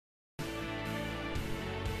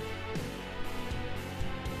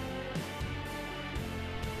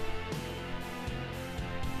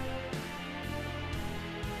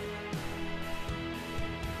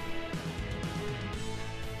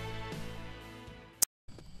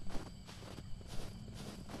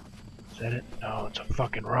that it? No, it's a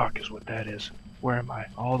fucking rock is what that is. Where am I?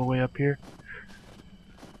 All the way up here?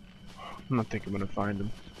 I don't think I'm gonna find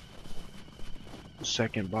him. The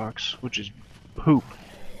second box, which is poop.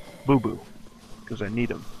 Boo-boo. Because I need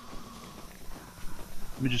him.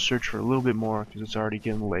 Let me just search for a little bit more, because it's already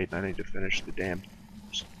getting late and I need to finish the damn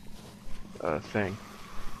thing.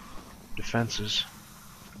 Defenses.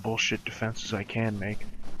 Bullshit defenses I can make.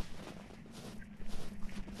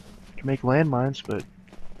 I can make landmines, but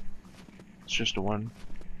it's just a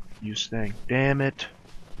one-use thing. Damn it!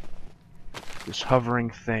 This hovering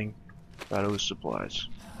thing. Thought it was supplies.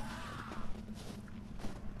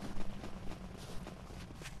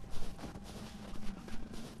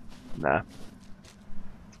 Nah. I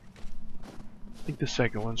think the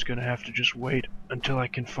second one's gonna have to just wait until I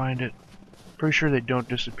can find it. Pretty sure they don't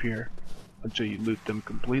disappear until you loot them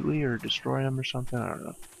completely or destroy them or something, I don't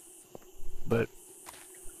know. But,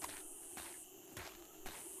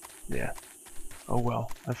 yeah. Oh well,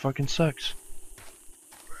 that fucking sucks.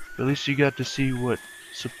 But at least you got to see what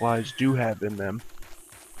supplies do have in them.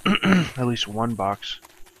 At least one box.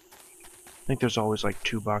 I think there's always like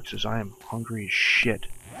 2 boxes. I am hungry as shit.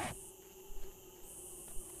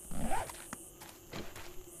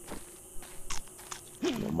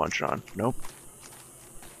 No munch on. Nope.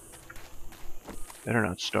 Better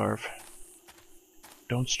not starve.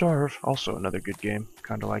 Don't starve. Also another good game.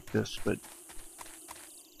 Kinda like this, but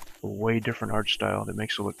a way different art style that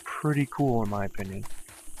makes it look pretty cool in my opinion.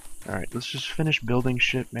 Alright, let's just finish building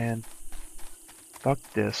shit, man. Fuck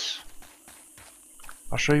this.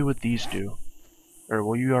 I'll show you what these do. Or,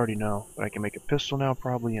 well, you already know, but I can make a pistol now,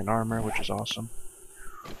 probably, and armor, which is awesome.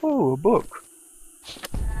 Oh, a book.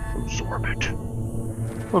 Absorb it.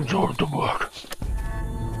 Absorb the book.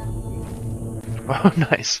 Oh,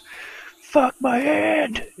 nice. Fuck my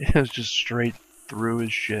hand! It was just straight through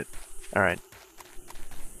his shit. Alright.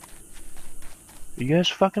 You guys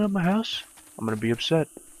fucking up my house? I'm gonna be upset.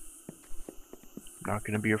 Not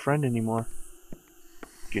gonna be your friend anymore.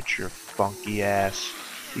 Get your funky ass.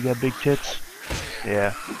 You got big tits?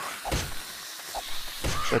 Yeah.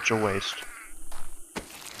 Such a waste.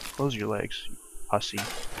 Close your legs, you hussy.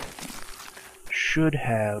 Should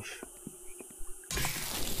have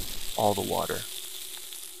all the water.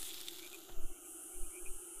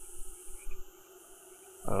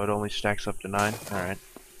 Oh, it only stacks up to 9? Alright.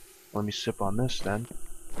 Let me sip on this then.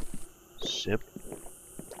 Sip.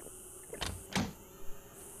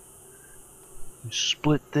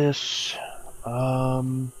 Split this. I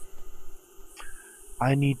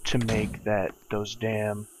need to make those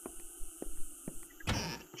damn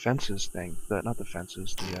fences thing. Not the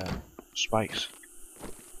fences, the spikes.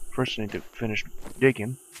 First I need to finish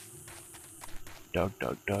digging. Dug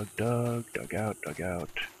out.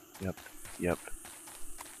 Yep, yep.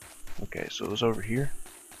 Okay, so it was over here.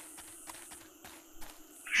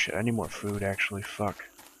 Shit, I need more food actually, fuck.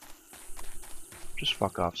 Just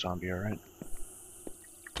fuck off, zombie, alright?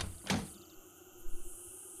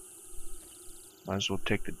 Might as well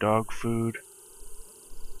take the dog food.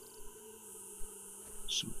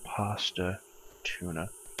 Some pasta, tuna.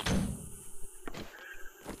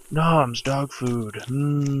 Noms, dog food.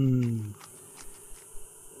 Am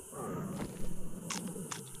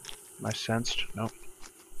I sensed? Nope.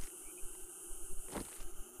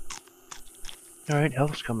 Alright,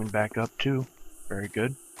 health's coming back up too. Very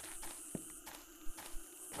good.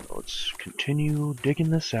 Let's continue digging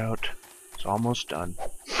this out. It's almost done.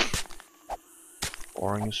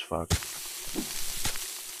 Boring as fuck.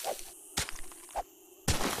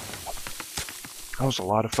 That was a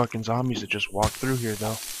lot of fucking zombies that just walked through here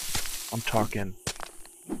though. I'm talking.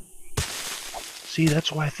 See,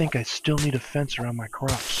 that's why I think I still need a fence around my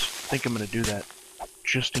crops. I think I'm gonna do that.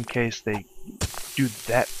 Just in case they do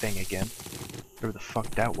that thing again. Whatever the fuck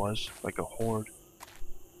that was. Like a horde.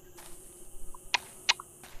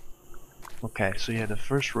 Okay, so yeah, the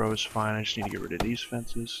first row is fine. I just need to get rid of these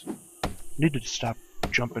fences. I need to stop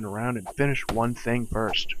jumping around and finish one thing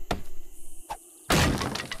first.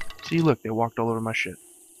 See, look, they walked all over my shit.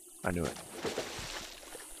 I knew it.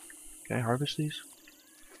 Can I harvest these?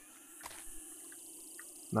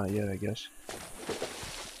 Not yet, I guess.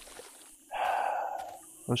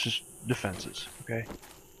 Let's just defenses, okay?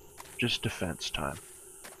 Just defense time.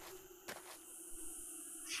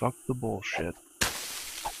 Fuck the bullshit.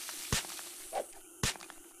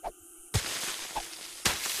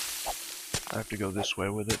 I have to go this way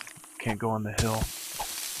with it. Can't go on the hill,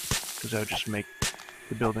 because that would just make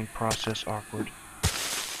the building process awkward.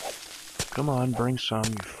 Come on, bring some,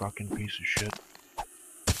 you fucking piece of shit.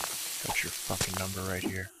 Got your fucking number right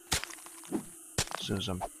here.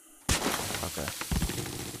 Sism. Okay.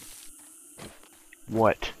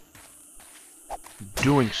 What?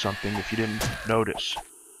 doing something if you didn't notice.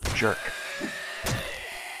 Jerk.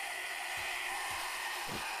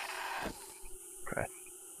 Okay.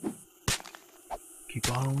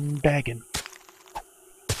 Keep on dagging.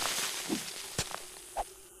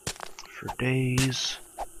 For days.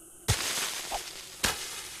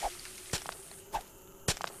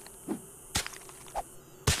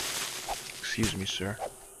 Excuse me, sir.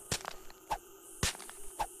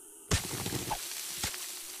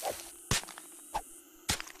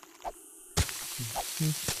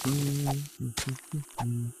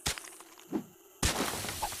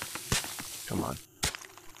 Come on.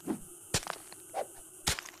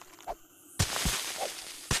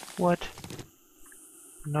 What?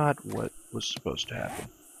 Not what was supposed to happen.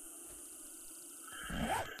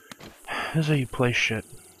 This is how you play shit.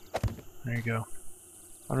 There you go.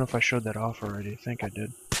 I don't know if I showed that off already. I think I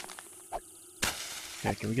did.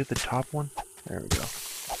 Okay, can we get the top one? There we go.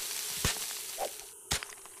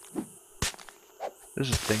 This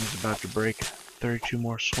thing is about to break. 32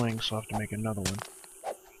 more swings, so I'll have to make another one.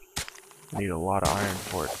 I need a lot of iron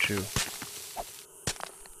for it, too.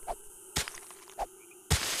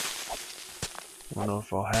 I don't know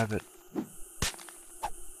if I'll have it.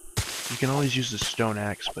 You can always use the stone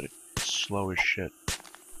axe, but it's slow as shit.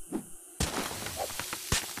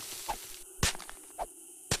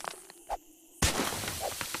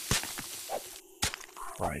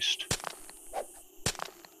 Christ.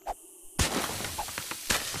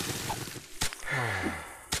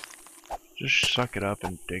 Just suck it up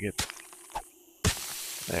and dig it.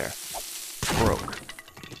 There. Broke.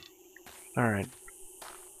 Alright.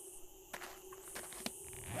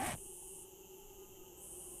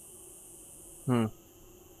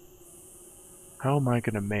 How am I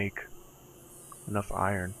gonna make enough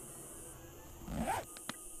iron?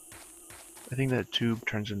 I think that tube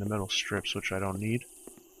turns into metal strips, which I don't need.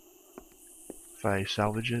 If I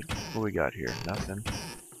salvage it, what do we got here? Nothing.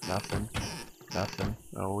 Nothing. Nothing.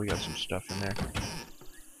 Oh, we got some stuff in there.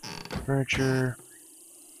 Furniture.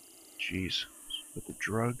 Jeez. With the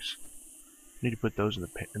drugs. Need to put those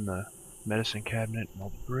in the medicine cabinet. And all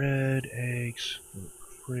the bread, eggs,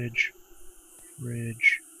 fridge.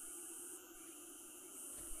 Fridge.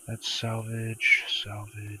 That's salvage.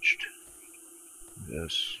 Salvaged.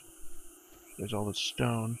 This. There's all the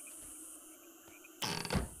stone.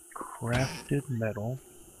 Crafted metal.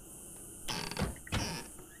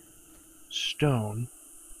 Stone.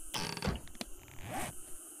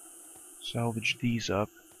 Salvage these up.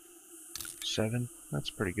 7. That's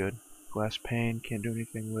pretty good. Glass pane, can't do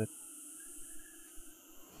anything with.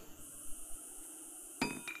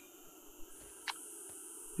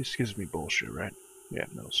 This gives me bullshit, right? Yeah,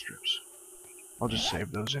 metal strips. I'll just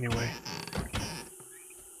save those anyway.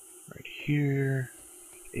 Right here.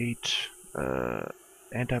 8.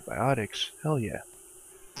 Antibiotics. Hell yeah.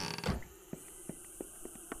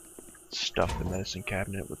 Stuff the medicine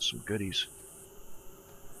cabinet with some goodies.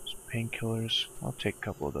 Some painkillers. I'll take a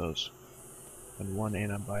couple of those. And 1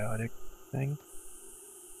 antibiotic thing.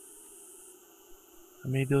 How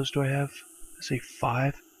many of those do I have? I say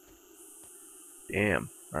 5? Damn.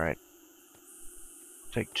 Alright.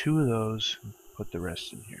 Take 2 of those and put the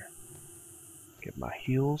rest in here. Get my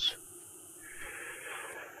heals.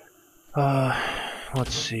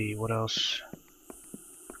 Let's see, what else?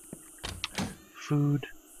 Food.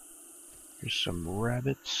 Here's some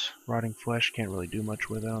rabbits. Rotting flesh, can't really do much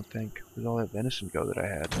with, I don't think. Where'd all that venison go that I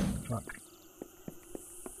had? Fuck.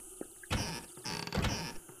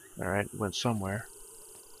 Alright, it went somewhere.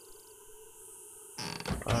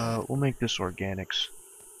 We'll make this organics.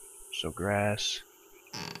 So grass.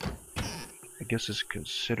 I guess it's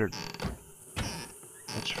considered.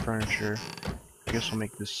 That's furniture. I guess we'll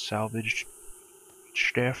make this salvaged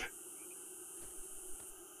stuff.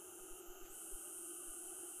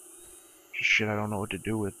 Just shit I don't know what to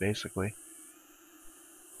do with, basically.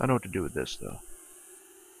 I know what to do with this, though.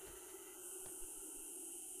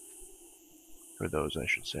 Or those, I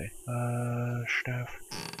should say. Stuff.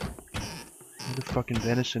 Where the fucking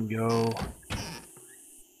venison go?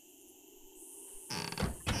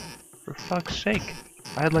 For fuck's sake.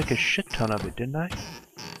 I had like a shit ton of it, didn't I?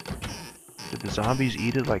 Did the zombies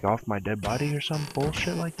eat it like off my dead body or some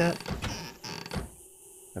bullshit like that?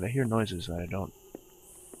 And I hear noises that I don't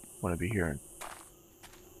want to be hearing.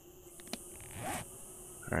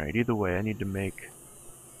 Alright, either way, I need to make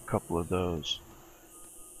a couple of those.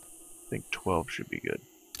 I think 12 should be good.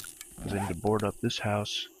 Because I need to board up this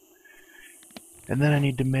house. And then I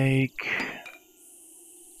need to make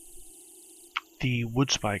the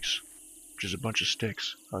wood spikes, which is a bunch of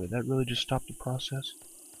sticks. Oh, did that really just stop the process?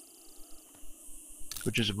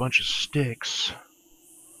 Which is a bunch of sticks.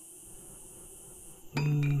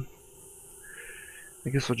 I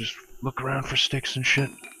guess I'll just look around for sticks and shit.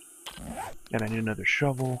 And I need another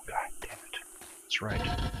shovel. God damn it. That's right.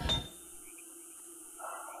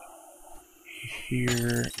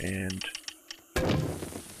 Here, and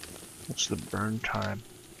what's the burn time?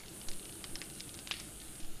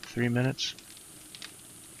 3 minutes?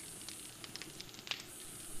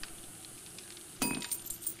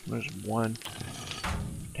 There's one.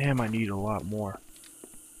 Damn, I need a lot more.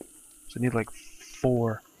 So I need like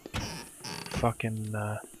 4 fucking,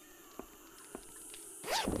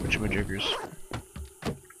 whatchamajiggers.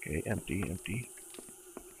 Okay, empty, empty.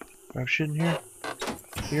 Do I have shit in here?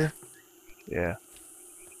 Here? Yeah.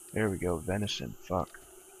 There we go, venison, fuck.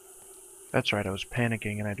 That's right, I was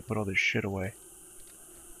panicking and I had to put all this shit away.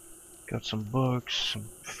 Got some books, some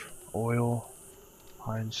oil,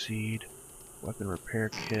 pine seed, weapon repair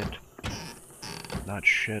kit, not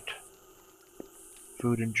shit.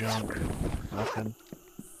 Food and junk, nothing.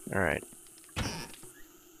 Alright.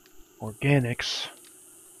 Organics.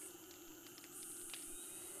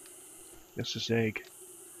 This is egg.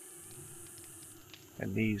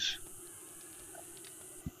 And these.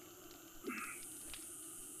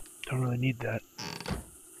 Don't really need that.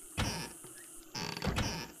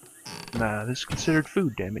 Nah, this is considered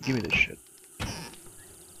food, damn it. Give me this shit.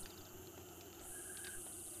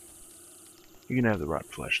 You can have the rotten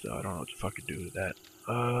flesh, though. I don't know what to fucking do with that.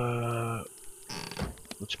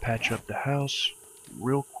 Let's patch up the house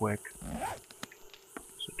real quick.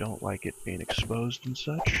 So don't like it being exposed and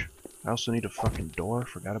such. I also need a fucking door.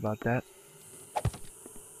 Forgot about that.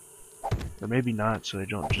 Or maybe not, so they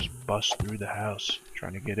don't just bust through the house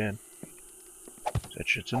trying to get in. That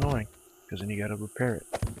shit's annoying, because then you gotta repair it,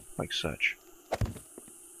 like such.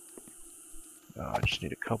 I just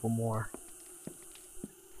need a couple more.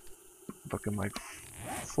 Looking like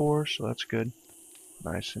 4, so that's good.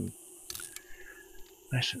 Nice and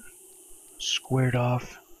squared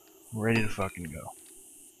off. Ready to fucking go.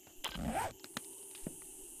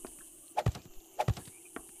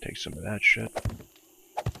 Take some of that shit.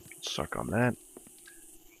 Suck on that.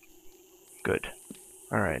 Good.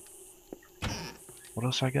 Alright. What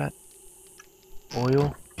else I got?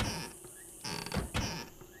 Oil.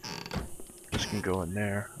 This can go in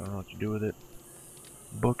there. I don't know what to do with it.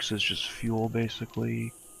 Books is just fuel,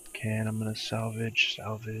 basically. Can I'm gonna salvage.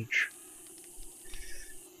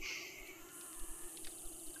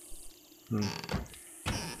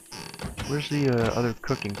 Where's the other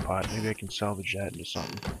cooking pot? Maybe I can salvage that into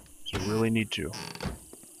something. So I really need to.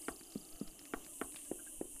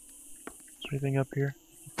 Is there anything up here?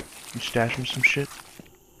 You stash me some shit?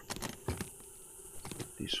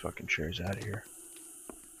 Get these fucking chairs out of here.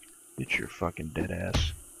 Get your fucking dead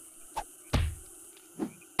ass.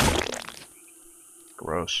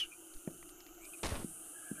 Gross.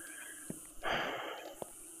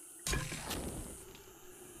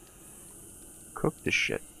 Cook this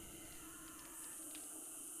shit.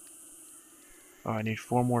 Oh, I need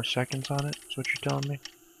 4 more seconds on it? That's what you're telling me?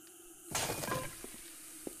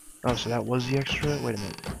 Oh, so that was the extra? Wait a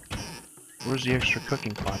minute. Where's the extra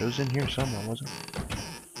cooking pot? It was in here somewhere, wasn't it?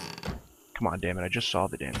 Come on, damn it, I just saw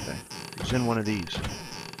the damn thing. It was in one of these.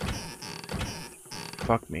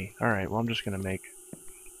 Fuck me. Alright, well I'm just gonna make...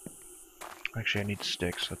 Actually, I need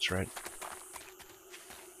sticks, that's right.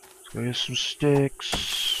 Let's go get some sticks.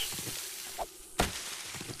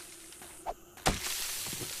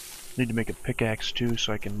 Need to make a pickaxe too,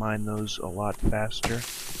 so I can mine those a lot faster.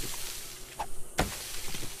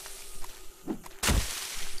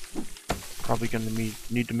 Probably gonna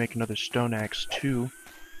need to make another stone axe too.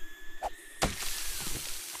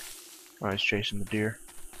 Oh, he's chasing the deer.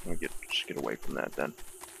 I'll just get away from that then.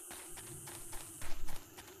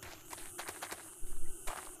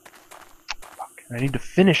 Fuck, I need to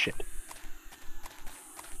finish it.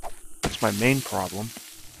 That's my main problem.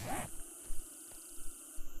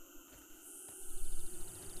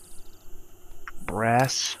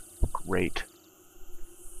 Brass, great.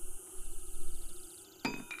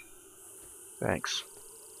 Thanks.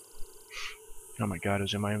 Oh my god, it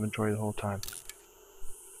was in my inventory the whole time.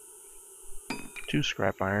 2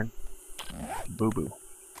 scrap iron. Boo boo.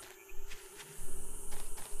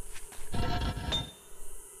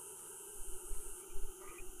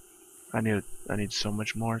 I need so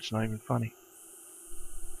much more, it's not even funny.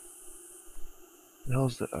 The hell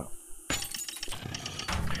is the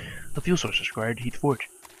the fuel source is required to heat the forge.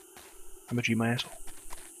 How much you my asshole?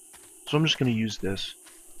 So I'm just gonna use this.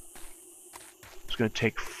 It's gonna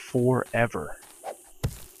take forever.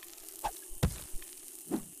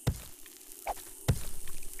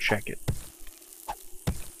 Check it.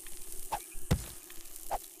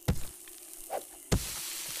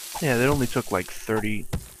 Yeah, that only took like 30.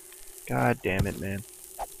 God damn it, man.